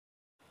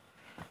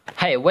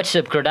Hey, what's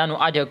up Cardano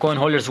ADA coin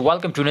holders,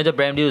 welcome to another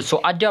brand video. So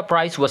ADA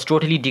price was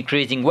totally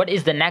decreasing. What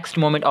is the next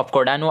moment of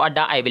Cardano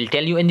ADA? I will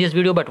tell you in this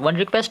video, but one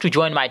request to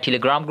join my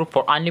Telegram group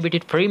for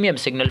unlimited premium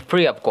signal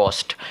free of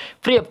cost.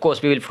 Free of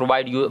cost, we will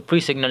provide you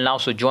free signal now,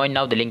 so join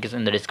now. The link is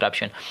in the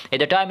description. At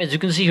the time, as you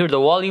can see here, the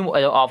volume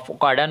of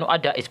Cardano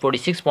ADA is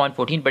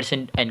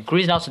 46.14%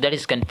 increase now, so that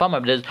is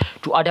confirmed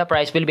to ADA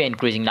price will be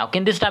increasing now.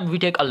 Can this time we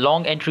take a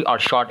long entry or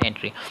short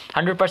entry?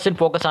 100%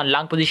 focus on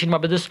long position, my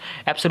brothers.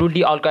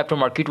 Absolutely, all crypto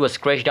market was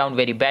crashed down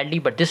very badly,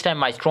 but this time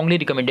my strongly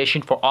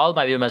recommendation for all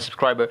my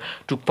subscriber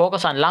to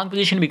focus on long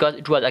position, because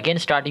it was again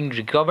starting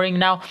recovering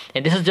now,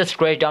 and this is just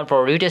crashed down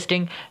for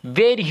retesting.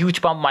 Very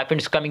huge pump, my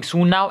friends, coming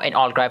soon now in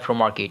all crypto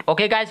market.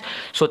 Okay guys,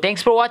 so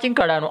thanks for watching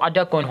Cardano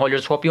ADA coin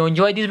holders. Hope you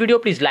enjoyed this video.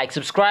 Please like,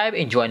 subscribe,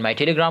 and join my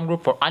Telegram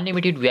group for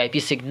unlimited VIP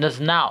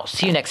signals now.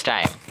 See you next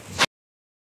time.